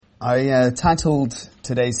I titled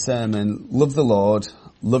today's sermon, Love the Lord,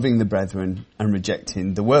 Loving the Brethren and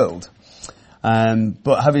Rejecting the World.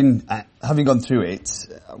 But having gone through it,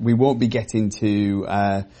 we won't be getting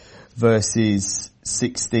to verses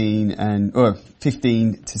 15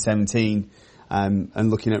 to 17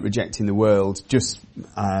 and looking at rejecting the world just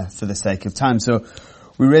for the sake of time. So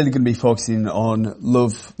we're really going to be focusing on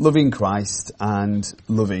loving Christ and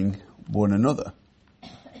loving one another.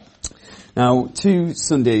 Now, 2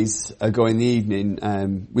 Sundays ago in the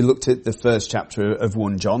evening, we looked at the first chapter of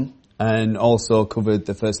 1 John and also covered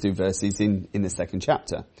the first 2 verses in the second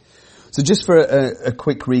chapter. So just for a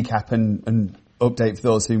quick recap and update for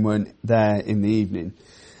those who weren't there in the evening,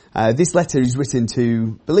 this letter is written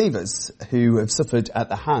to believers who have suffered at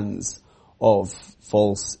the hands of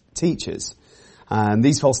false teachers.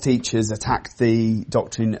 These false teachers attacked the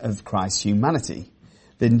doctrine of Christ's humanity.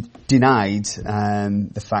 They denied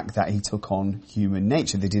the fact that he took on human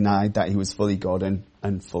nature. They denied that he was fully God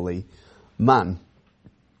and fully man.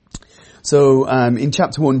 So in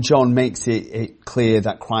chapter 1, John makes it clear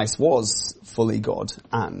that Christ was fully God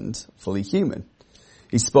and fully human.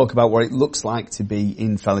 He spoke about what it looks like to be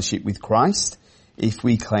in fellowship with Christ if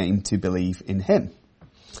we claim to believe in him.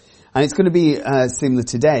 And it's going to be similar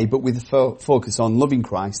today, but with a focus on loving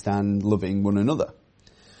Christ and loving one another.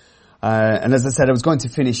 And as I said, I was going to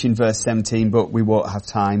finish in verse 17, but we won't have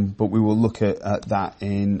time, but we will look at that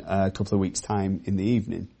in a couple of weeks' time in the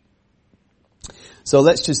evening. So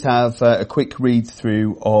let's just have a quick read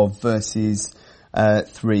through of verses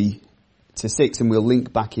 3 to 6, and we'll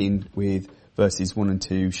link back in with verses 1 and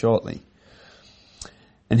 2 shortly.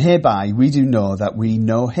 And hereby we do know that we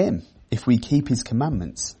know him, if we keep his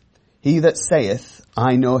commandments. He that saith,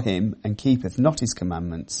 I know him, and keepeth not his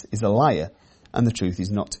commandments, is a liar, and the truth is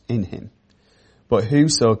not in him. But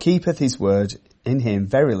whoso keepeth his word, in him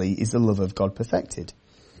verily is the love of God perfected.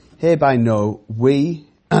 Hereby know we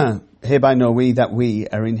that we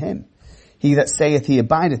are in him. He that saith he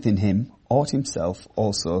abideth in him ought himself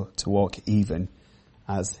also to walk even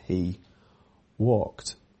as he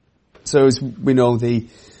walked. So as we know, the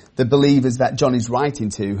believers that John is writing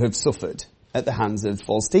to have suffered at the hands of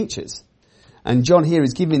false teachers. And John here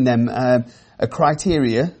is giving them a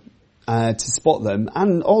criteria to spot them,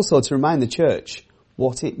 and also to remind the church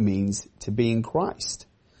what it means to be in Christ.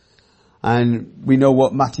 And we know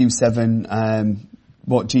what Matthew 7,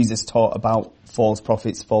 what Jesus taught about false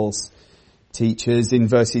prophets, false teachers in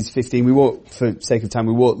verses 15. We won't, for sake of time,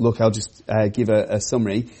 we won't look, I'll just give a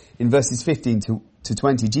summary. In verses 15 to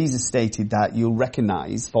 20, Jesus stated that you'll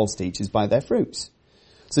recognize false teachers by their fruits.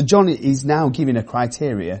 So John is now giving a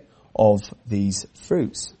criteria of these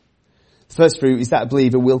fruits. The first fruit is that a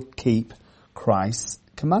believer will keep Christ's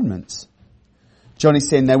commandments. John is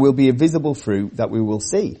saying there will be a visible fruit that we will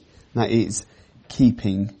see. That is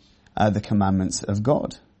keeping the commandments of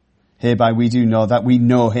God. Hereby we do know that we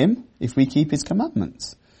know him if we keep his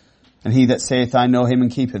commandments. And he that saith, I know him, and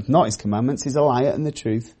keepeth not his commandments is a liar, and the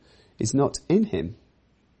truth is not in him.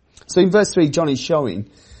 So in verse 3, John is showing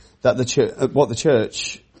that what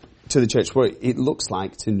it looks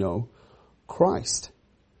like to know Christ.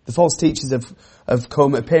 The false teachers have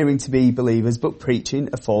come appearing to be believers, but preaching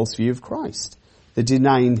a false view of Christ. They're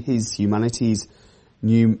denying his humanity, his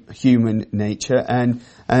new human nature, and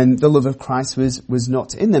the love of Christ was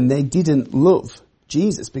not in them. They didn't love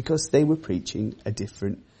Jesus because they were preaching a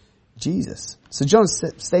different Jesus. So John's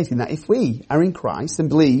stating that if we are in Christ and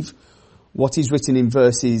believe what is written in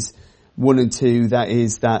verses 1 and 2, that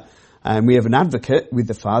is that we have an advocate with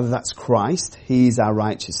the Father, that's Christ. He is our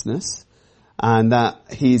righteousness. And that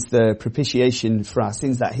he is the propitiation for our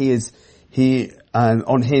sins, that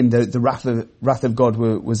on him, the wrath of God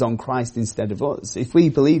was on Christ instead of us. If we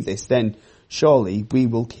believe this, then surely we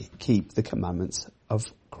will keep the commandments of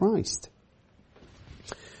Christ.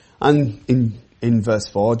 And in verse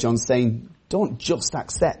 4, John's saying, don't just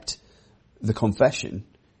accept the confession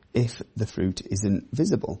if the fruit isn't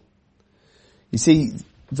visible. You see,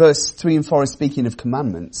 verse 3 and 4 is speaking of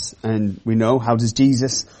commandments, and we know, how does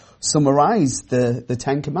Jesus summarize the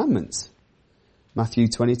 10 commandments? Matthew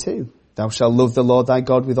 22. Thou shalt love the Lord thy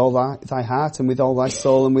God with all thy heart and with all thy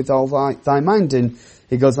soul and with all thy mind. And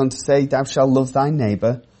he goes on to say, thou shalt love thy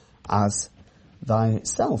neighbour as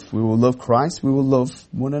thyself. We will love Christ. We will love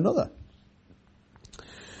one another.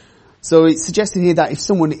 So it's suggesting here that if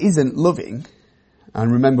someone isn't loving,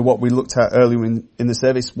 and remember what we looked at earlier in the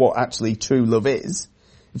service, what actually true love is,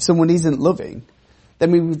 if someone isn't loving,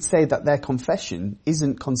 then we would say that their confession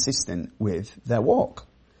isn't consistent with their walk.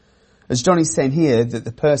 As John is saying here, that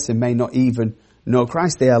the person may not even know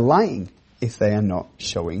Christ. They are lying if they are not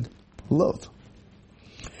showing love.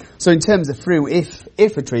 So in terms of fruit,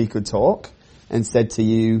 if a tree could talk and said to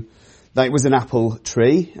you that it was an apple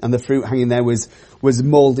tree and the fruit hanging there was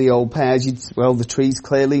mouldy old pears, well, the tree's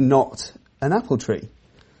clearly not an apple tree.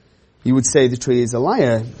 You would say the tree is a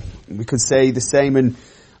liar. We could say the same, and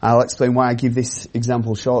I'll explain why I give this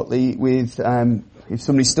example shortly, with if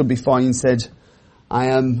somebody stood before you and said, I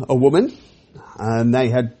am a woman, and they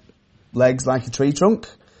had legs like a tree trunk,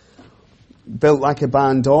 built like a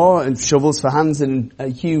barn door, and shovels for hands, and a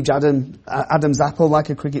huge Adam's apple like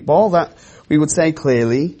a cricket ball, that we would say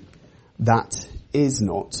clearly that is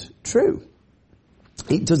not true.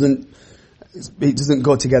 It doesn't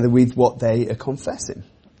go together with what they are confessing.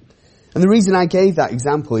 And the reason I gave that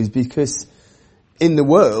example is because in the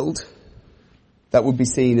world, that would be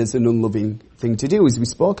seen as an unloving thing to do, as we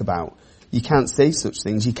spoke about. You can't say such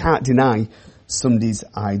things. You can't deny somebody's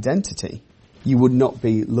identity. You would not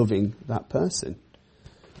be loving that person.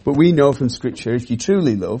 But we know from Scripture, if you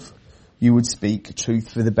truly love, you would speak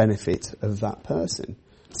truth for the benefit of that person.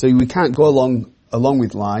 So we can't go along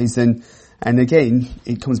with lies. And again,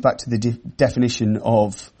 it comes back to the definition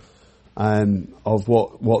of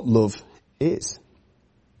what love is.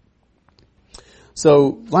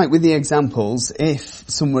 So, like with the examples, if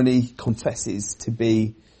somebody confesses to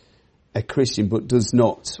be a Christian but does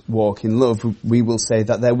not walk in love, we will say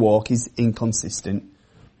that their walk is inconsistent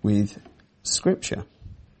with Scripture.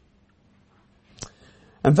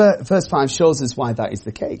 And verse 5 shows us why that is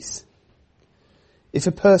the case. If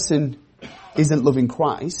a person isn't loving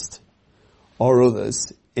Christ or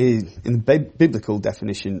others in the biblical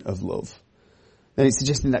definition of love, then it's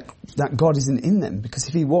suggesting that God isn't in them, because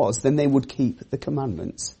if he was, then they would keep the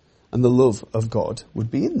commandments and the love of God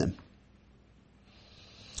would be in them.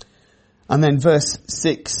 And then verse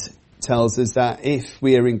 6 tells us that if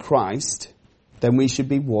we are in Christ, then we should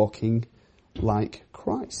be walking like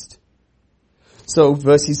Christ. So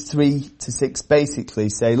verses 3 to 6 basically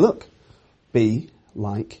say, look, be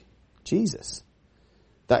like Jesus.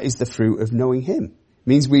 That is the fruit of knowing him. It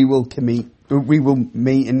means we will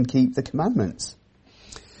meet and keep the commandments.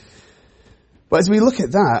 But as we look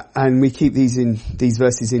at that and we keep these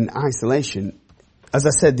verses in isolation, as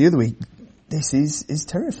I said the other week, this is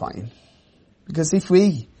terrifying. Because if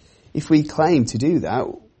we claim to do that,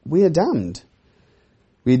 we are damned.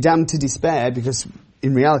 We are damned to despair, because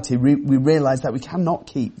in reality we realise that we cannot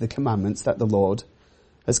keep the commandments that the Lord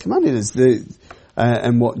has commanded us.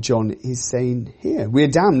 And what John is saying here. We are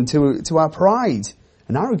damned to our pride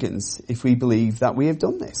and arrogance if we believe that we have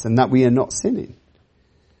done this and that we are not sinning.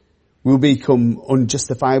 We'll become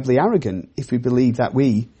unjustifiably arrogant if we believe that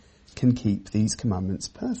we can keep these commandments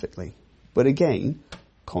perfectly. But again,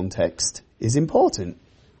 context is important.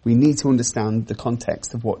 We need to understand the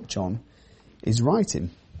context of what John is writing.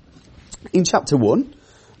 In chapter 1,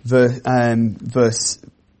 verse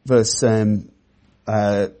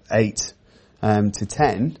 8 to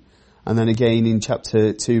 10, and then again in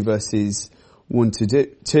chapter 2, verses 1 to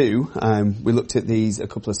 2, we looked at these a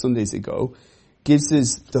couple of Sundays ago, gives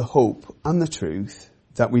us the hope and the truth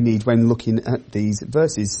that we need when looking at these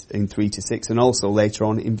verses in 3 to 6, and also later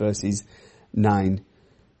on in verses 9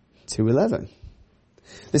 to 11.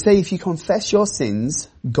 They say, if you confess your sins,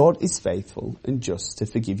 God is faithful and just to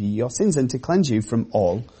forgive you your sins and to cleanse you from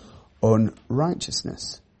all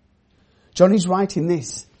unrighteousness. John is writing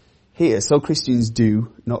this here so Christians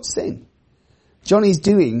do not sin. John is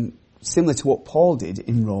doing similar to what Paul did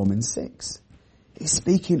in Romans 6. He's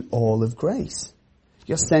speaking all of grace.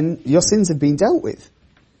 Your sins have been dealt with.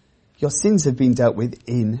 Your sins have been dealt with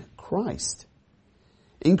in Christ.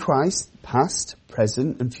 In Christ, past,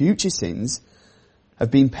 present and future sins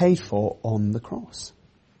have been paid for on the cross.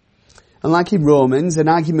 And like in Romans, an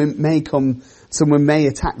argument may come, someone may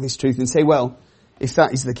attack this truth and say, well, if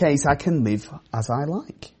that is the case, I can live as I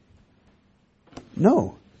like.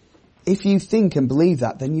 No. If you think and believe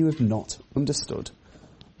that, then you have not understood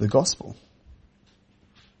the gospel.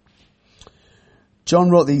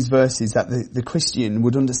 John wrote these verses that the Christian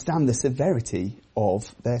would understand the severity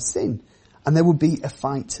of their sin. And there would be a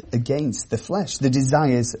fight against the flesh, the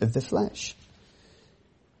desires of the flesh.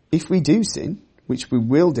 If we do sin, which we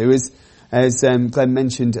will do, as Glenn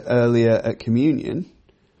mentioned earlier at communion,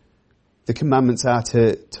 the commandments are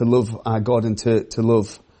to love our God and to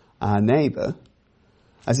love our neighbour.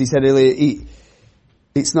 As he said earlier,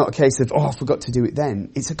 it's not a case of, I forgot to do it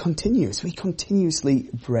then. It's a continuous. We continuously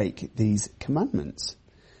break these commandments.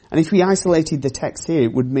 And if we isolated the text here,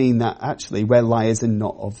 it would mean that actually we're liars and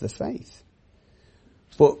not of the faith.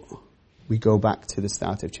 But we go back to the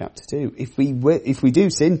start of chapter 2. If we do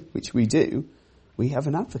sin, which we do, we have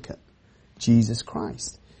an advocate, Jesus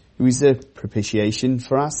Christ, who is a propitiation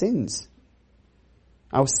for our sins.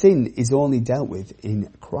 Our sin is only dealt with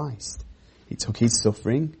in Christ. It took his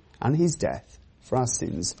suffering and his death for our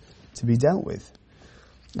sins to be dealt with.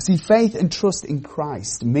 See, faith and trust in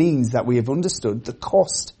Christ means that we have understood the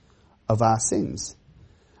cost of our sins.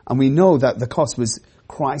 And we know that the cost was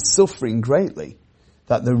Christ suffering greatly,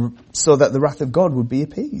 so that the wrath of God would be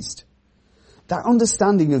appeased. That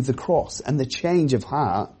understanding of the cross and the change of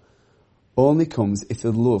heart only comes if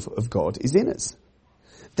the love of God is in us.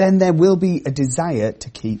 Then there will be a desire to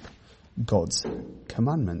keep God's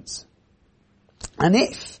commandments. And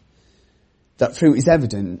if that fruit is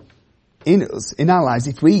evident in us, in our lives,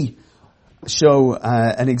 if we show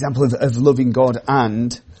an example of loving God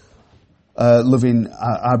and loving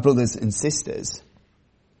our brothers and sisters,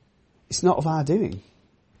 it's not of our doing.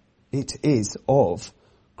 It is of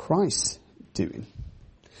Christ's doing.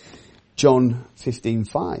 John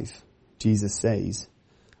 15:5, Jesus says,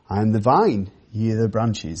 I am the vine, ye are the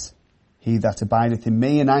branches. He that abideth in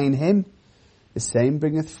me and I in him, the same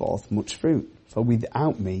bringeth forth much fruit. For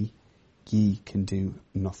without me ye can do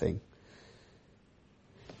nothing.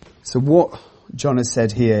 So what John has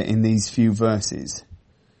said here in these few verses,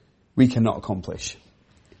 we cannot accomplish.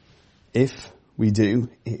 If we do,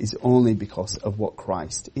 it is only because of what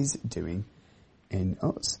Christ is doing in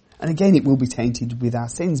us. And again, it will be tainted with our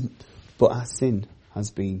sins, but our sin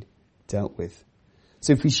has been dealt with.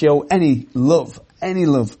 So if we show any love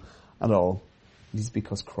at all, it is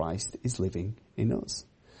because Christ is living in us.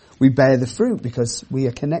 We bear the fruit because we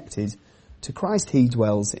are connected to Christ. He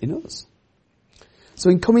dwells in us. So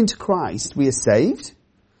in coming to Christ, we are saved,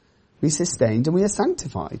 we are sustained, and we are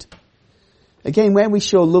sanctified. Again, when we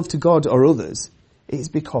show love to God or others, it is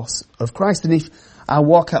because of Christ. And if our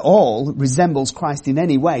walk at all resembles Christ in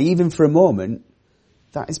any way, even for a moment,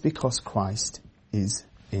 that is because Christ is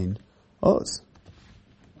in us.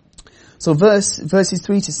 So verses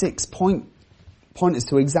 3 to 6 point us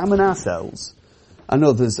to examine ourselves and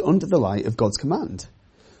others under the light of God's command.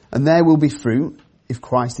 And there will be fruit if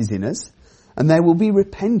Christ is in us, and there will be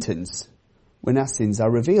repentance when our sins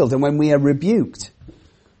are revealed and when we are rebuked,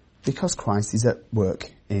 because Christ is at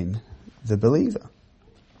work in the believer.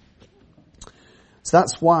 So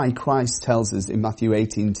that's why Christ tells us in Matthew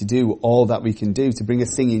 18 to do all that we can do to bring a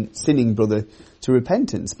sinning brother to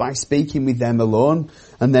repentance, by speaking with them alone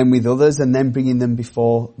and then with others and then bringing them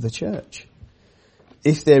before the church.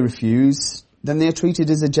 If they refuse, then they are treated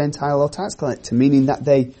as a Gentile or tax collector, meaning that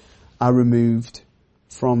they are removed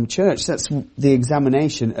from church. That's the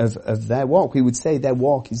examination of their walk. We would say their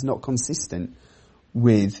walk is not consistent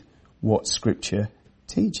with what Scripture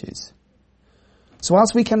teaches. So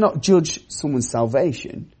whilst we cannot judge someone's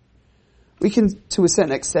salvation, we can, to a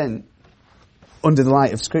certain extent, under the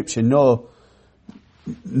light of Scripture, know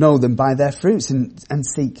them by their fruits and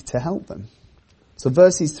seek to help them. So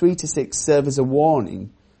verses 3 to 6 serve as a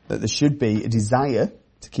warning that there should be a desire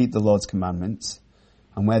to keep the Lord's commandments,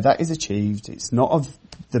 and where that is achieved, it's not of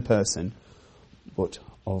the person, but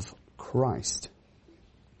of Christ.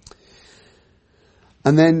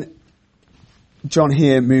 And then John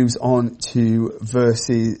here moves on to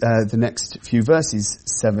the next few verses,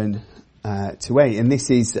 7 to 8. And this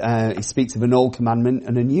is, he speaks of an old commandment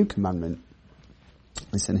and a new commandment.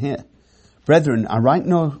 Listen here. Brethren, I write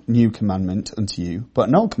no new commandment unto you, but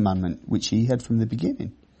an old commandment which ye had from the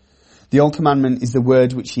beginning. The old commandment is the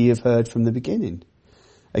word which ye have heard from the beginning.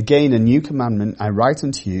 Again, a new commandment I write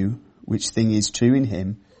unto you, which thing is true in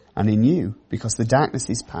him and in you, because the darkness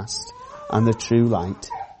is past and the true light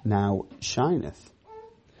now shineth.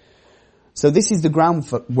 So this is the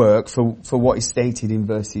groundwork for what is stated in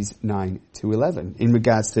verses 9 to 11 in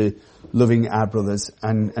regards to loving our brothers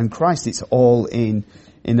and Christ. It's all in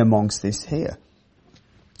amongst this here.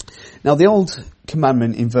 Now the old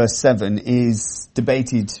commandment in verse 7 is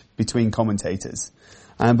debated between commentators,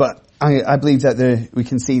 but I believe that we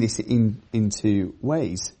can see this in two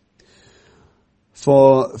ways.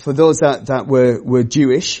 For those that were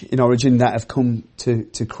Jewish in origin that have come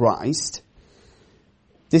to Christ,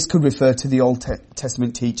 this could refer to the Old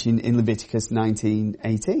Testament teaching in Leviticus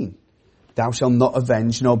 19:18. Thou shalt not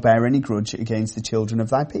avenge nor bear any grudge against the children of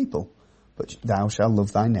thy people, but thou shalt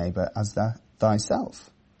love thy neighbour as thyself.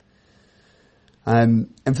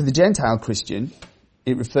 And for the Gentile Christian,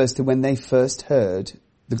 it refers to when they first heard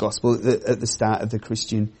the gospel at the start of the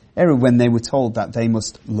Christian era, when they were told that they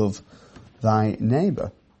must love thy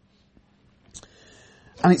neighbour.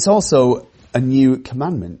 And it's also a new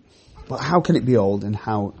commandment. But how can it be old and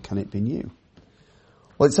how can it be new?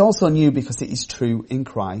 Well, it's also new because it is true in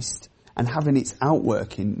Christ and having its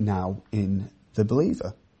outworking now in the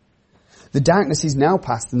believer. The darkness is now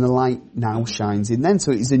past and the light now shines in them.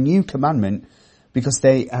 So it is a new commandment because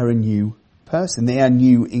they are a new person. They are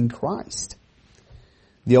new in Christ.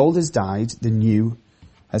 The old has died, the new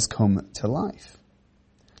has come to life.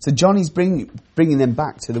 So John is bringing them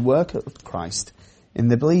back to the work of Christ in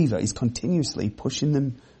the believer. He's continuously pushing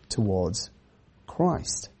them towards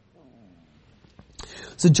Christ.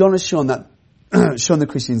 So John has shown the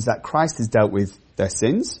Christians that Christ has dealt with their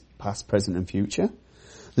sins, past, present and future.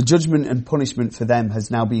 The judgment and punishment for them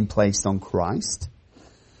has now been placed on Christ.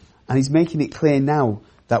 And he's making it clear now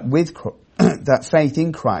that with that faith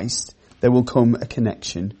in Christ, there will come a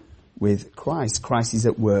connection with Christ. Christ is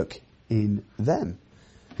at work in them.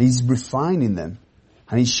 He's refining them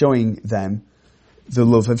and he's showing them the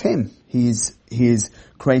love of him. He is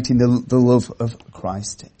creating the love of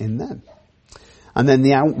Christ in them. And then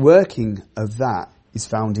the outworking of that is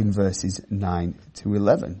found in verses 9 to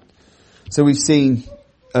 11. So we've seen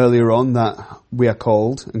earlier on that we are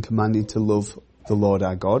called and commanded to love the Lord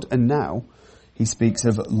our God, and now he speaks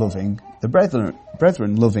of loving the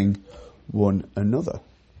brethren, loving one another.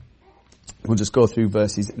 We'll just go through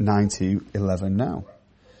verses 9 to 11 now.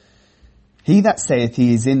 He that saith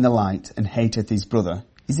he is in the light and hateth his brother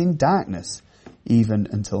is in darkness, even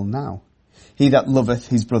until now. He that loveth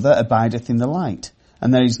his brother abideth in the light,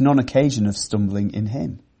 and there is none occasion of stumbling in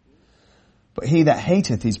him. But he that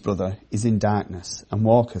hateth his brother is in darkness, and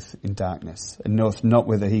walketh in darkness, and knoweth not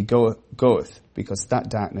whither he goeth, because that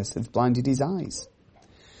darkness hath blinded his eyes.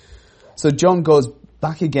 So John goes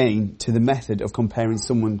back again to the method of comparing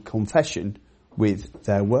someone's confession with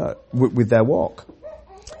their walk.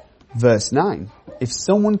 Verse 9. If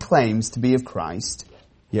someone claims to be of Christ,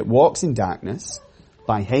 yet walks in darkness,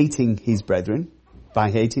 by hating his brethren, by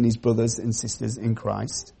hating his brothers and sisters in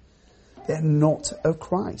Christ, they're not of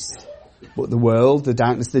Christ. But the world, the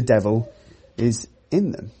darkness, the devil is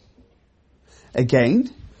in them. Again,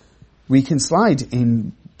 we can slide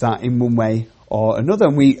in that in one way or another,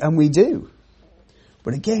 and we do.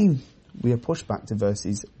 But again, we are pushed back to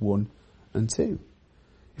verses 1 and 2.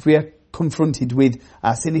 If we are confronted with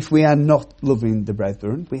our sin, if we are not loving the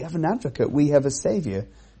brethren, we have an advocate, we have a saviour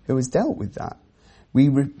who has dealt with that. We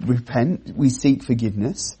repent, we seek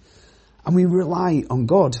forgiveness, and we rely on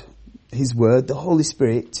God, his word, the Holy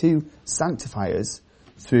Spirit, to sanctify us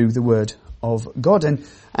through the word of God,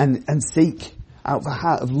 and seek out the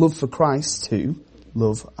heart of love for Christ to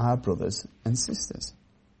love our brothers and sisters.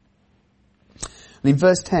 And in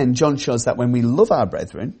verse 10, John shows that when we love our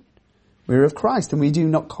brethren, we're of Christ, and we do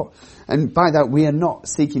not, and by that we are not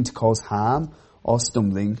seeking to cause harm or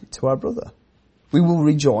stumbling to our brother. We will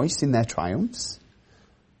rejoice in their triumphs.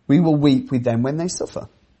 We will weep with them when they suffer.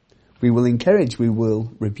 We will encourage, we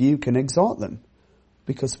will rebuke and exhort them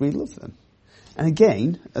because we love them. And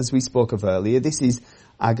again, as we spoke of earlier, this is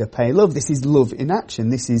agape love. This is love in action.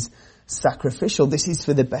 This is sacrificial. This is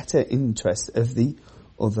for the better interest of the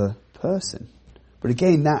other person. But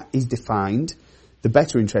again, that is defined, the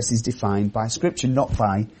better interest is defined by Scripture, not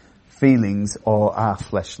by feelings or our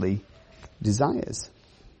fleshly desires.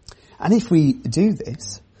 And if we do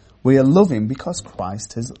this, we are loving because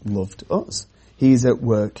Christ has loved us. He is at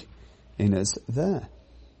work in us there.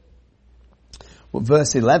 Well,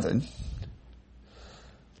 verse 11,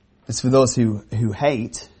 as for those who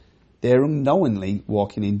hate, they are unknowingly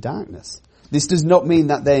walking in darkness. This does not mean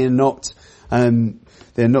that they are not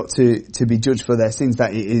to be judged for their sins,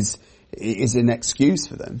 that it is an excuse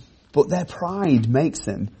for them. But their pride makes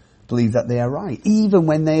them believe that they are right, even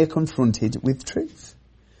when they are confronted with truth.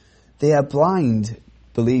 They are blind,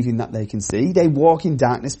 believing that they can see. They walk in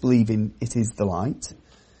darkness, believing it is the light.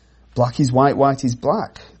 Black is white, white is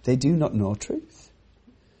black. They do not know truth.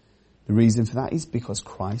 The reason for that is because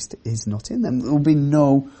Christ is not in them. There will be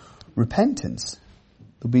no repentance.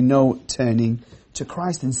 There will be no turning to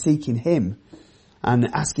Christ and seeking him and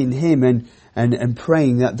asking him and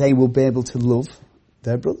praying that they will be able to love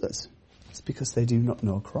their brothers. It's because they do not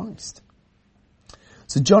know Christ.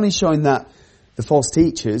 So John is showing that the false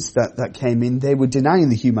teachers that came in, they were denying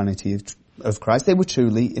the humanity of Christ. They were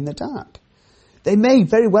truly in the dark. They may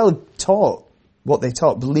very well have taught what they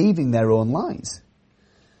taught, believing their own lies.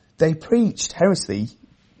 They preached heresy,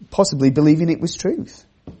 possibly believing it was truth.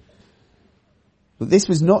 But this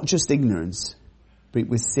was not just ignorance, but it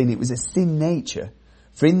was sin. It was a sin nature.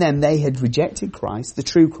 For in them they had rejected Christ, the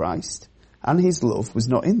true Christ, and his love was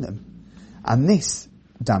not in them. And this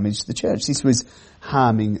damaged the church. This was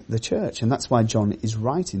harming the church, and that's why John is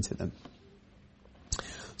writing to them.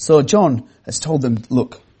 So John has told them,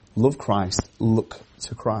 look, love Christ, look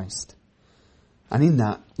to Christ. And in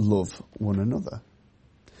that, love one another.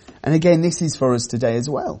 And again, this is for us today as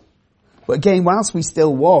well. But again, whilst we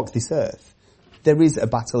still walk this earth, there is a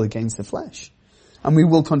battle against the flesh. And we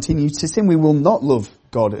will continue to sin. We will not love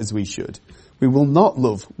God as we should. We will not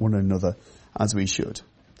love one another as we should.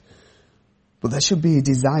 But there should be a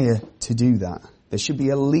desire to do that. There should be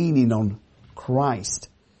a leaning on Christ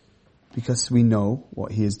because we know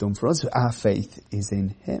what he has done for us. Our faith is in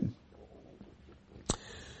him.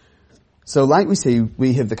 So like we see,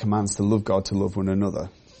 we have the commands to love God, to love one another.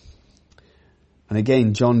 And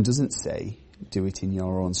again, John doesn't say, do it in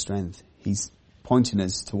your own strength. He's pointing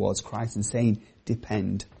us towards Christ and saying,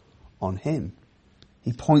 depend on him.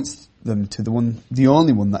 He points them to the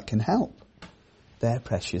only one that can help, their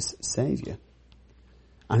precious Saviour.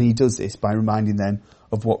 And he does this by reminding them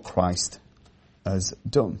of what Christ has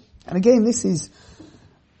done. And again, this is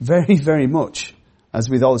very, very much, as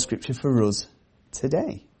with all Scripture, for us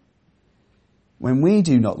today. When we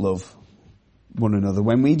do not love one another,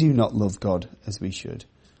 when we do not love God as we should,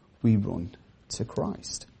 we run to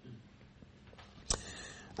Christ.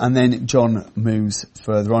 And then John moves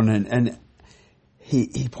further on and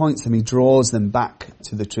he points them, he draws them back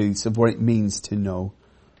to the truths of what it means to know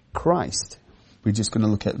Christ. We're just going to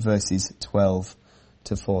look at verses 12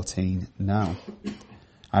 to 14 now.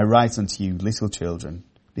 I write unto you, little children,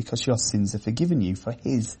 because your sins are forgiven you for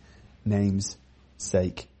his name's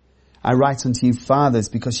sake. I write unto you, fathers,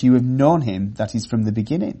 because you have known him that is from the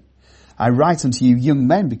beginning. I write unto you, young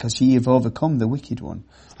men, because ye have overcome the wicked one.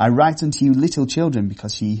 I write unto you, little children,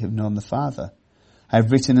 because ye have known the Father. I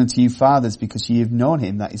have written unto you, fathers, because ye have known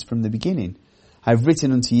him that is from the beginning. I have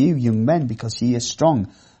written unto you, young men, because ye are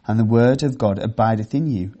strong, and the word of God abideth in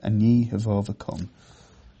you, and ye have overcome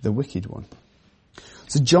the wicked one.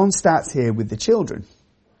 So John starts here with the children.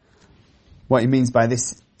 What he means by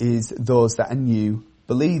this is those that are new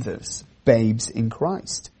believers, babes in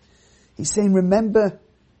Christ. He's saying, remember,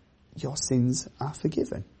 your sins are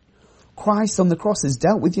forgiven. Christ on the cross has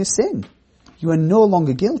dealt with your sin. You are no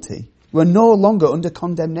longer guilty. You are no longer under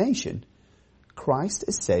condemnation. Christ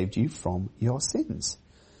has saved you from your sins.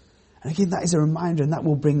 And again, that is a reminder, and that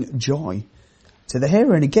will bring joy to the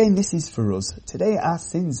hearer. And again, this is for us. Today, our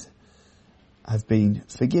sins have been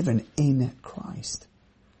forgiven in Christ.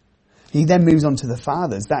 He then moves on to the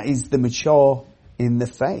fathers. That is the mature in the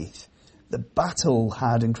faith. The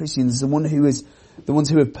battle-hardened Christians, the ones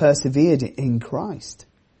who have persevered in Christ.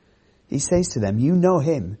 He says to them, you know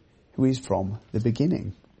him who is from the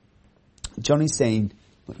beginning. John is saying,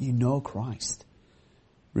 but you know Christ.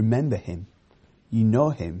 Remember him. You know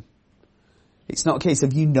him. It's not a case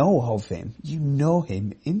of you know of him. You know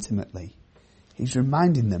him intimately. He's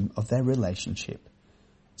reminding them of their relationship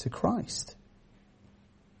to Christ.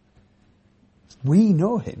 We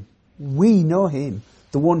know him. We know him,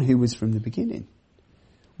 the one who was from the beginning.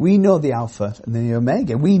 We know the Alpha and the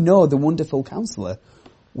Omega. We know the wonderful Counselor.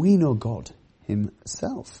 We know God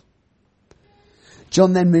himself.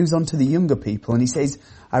 John then moves on to the younger people and he says,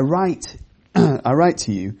 I write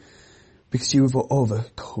to you because you have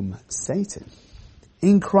overcome Satan.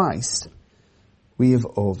 In Christ, we have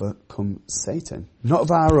overcome Satan. Not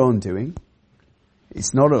of our own doing.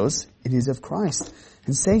 It's not us. It is of Christ.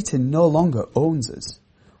 And Satan no longer owns us.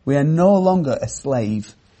 We are no longer a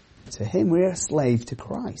slave to him. We are a slave to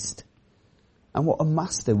Christ. And what a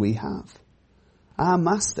master we have. Our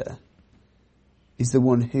master is the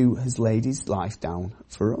one who has laid his life down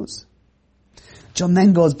for us. John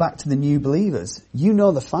then goes back to the new believers. You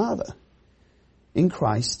know the Father. In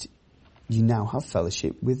Christ, you now have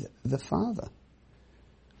fellowship with the Father.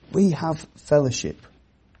 We have fellowship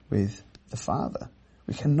with the Father.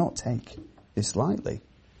 We cannot take this lightly.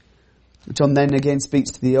 John then again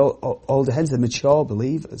speaks to the older heads, the mature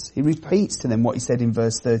believers. He repeats to them what he said in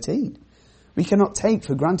verse 13. We cannot take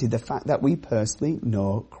for granted the fact that we personally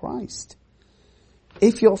know Christ.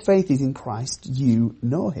 If your faith is in Christ, you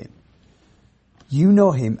know him. You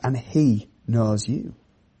know him and he knows you.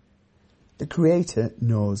 The Creator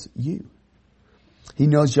knows you. He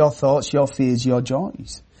knows your thoughts, your fears, your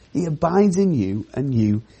joys. He abides in you and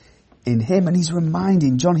you in him. And he's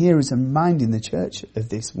reminding, John here is reminding the church of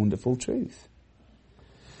this wonderful truth.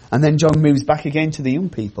 And then John moves back again to the young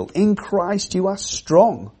people. In Christ you are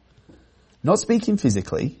strong. Not speaking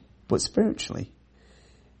physically, but spiritually.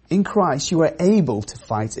 In Christ you are able to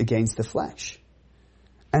fight against the flesh.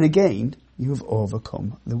 And again, you have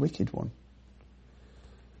overcome the wicked one.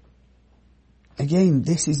 Again,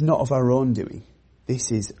 this is not of our own doing.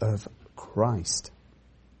 This is of Christ.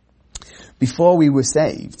 Before we were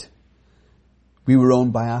saved, we were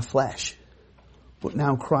owned by our flesh. But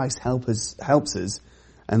now Christ helps us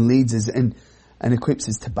and leads us and equips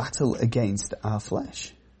us to battle against our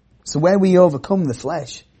flesh. So where we overcome the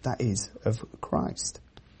flesh, that is of Christ.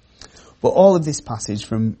 But all of this passage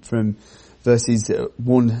from verses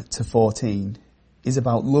 1 to 14 is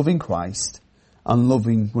about loving Christ and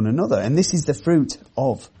loving one another. And this is the fruit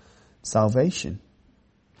of salvation.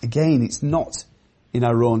 Again, it's not in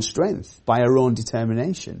our own strength, by our own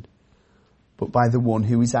determination, but by the one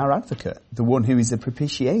who is our advocate, the one who is a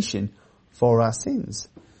propitiation for our sins,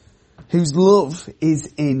 whose love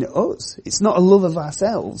is in us. It's not a love of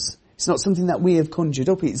ourselves. It's not something that we have conjured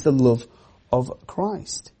up. It's the love of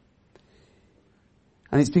Christ.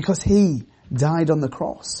 And it's because he died on the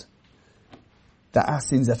cross that our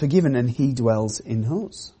sins are forgiven and he dwells in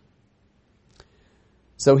us.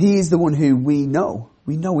 So he is the one who we know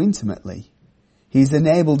intimately. He's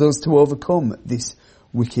enabled us to overcome this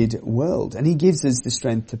wicked world, and he gives us the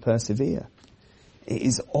strength to persevere. It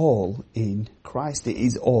is all in Christ. It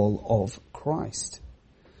is all of Christ.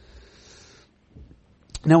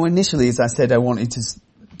 Now initially, as I said, I wanted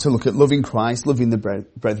to look at loving Christ, loving the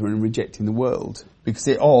brethren, and rejecting the world, because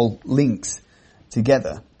it all links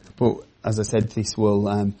together. But as I said, this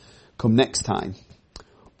will come next time.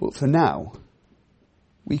 But for now,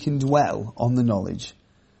 we can dwell on the knowledge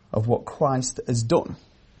of what Christ has done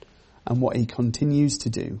and what he continues to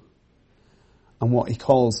do and what he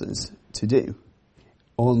calls us to do,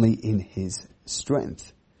 only in his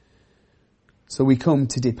strength. So we come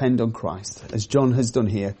to depend on Christ. As John has done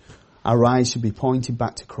here, our eyes should be pointed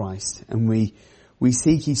back to Christ, and we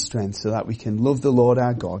seek his strength so that we can love the Lord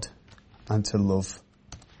our God and to love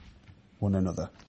one another.